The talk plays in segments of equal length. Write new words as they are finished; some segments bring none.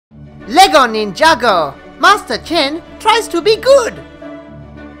Lego Ninjago! Master Chen tries to be good!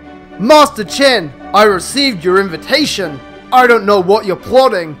 Master Chen, I received your invitation. I don't know what you're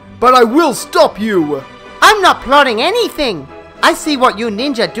plotting, but I will stop you! I'm not plotting anything! I see what you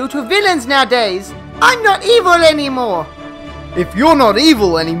ninja do to villains nowadays! I'm not evil anymore! If you're not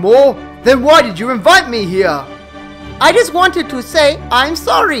evil anymore, then why did you invite me here? I just wanted to say I'm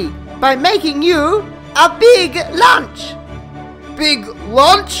sorry by making you a big lunch! Big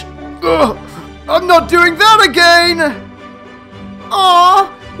lunch? Ugh, I'm not doing that again! Aw,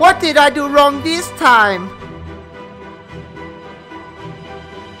 what did I do wrong this time?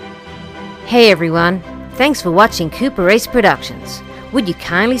 Hey everyone, thanks for watching CooperAce Productions. Would you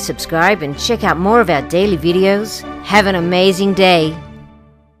kindly subscribe and check out more of our daily videos? Have an amazing day.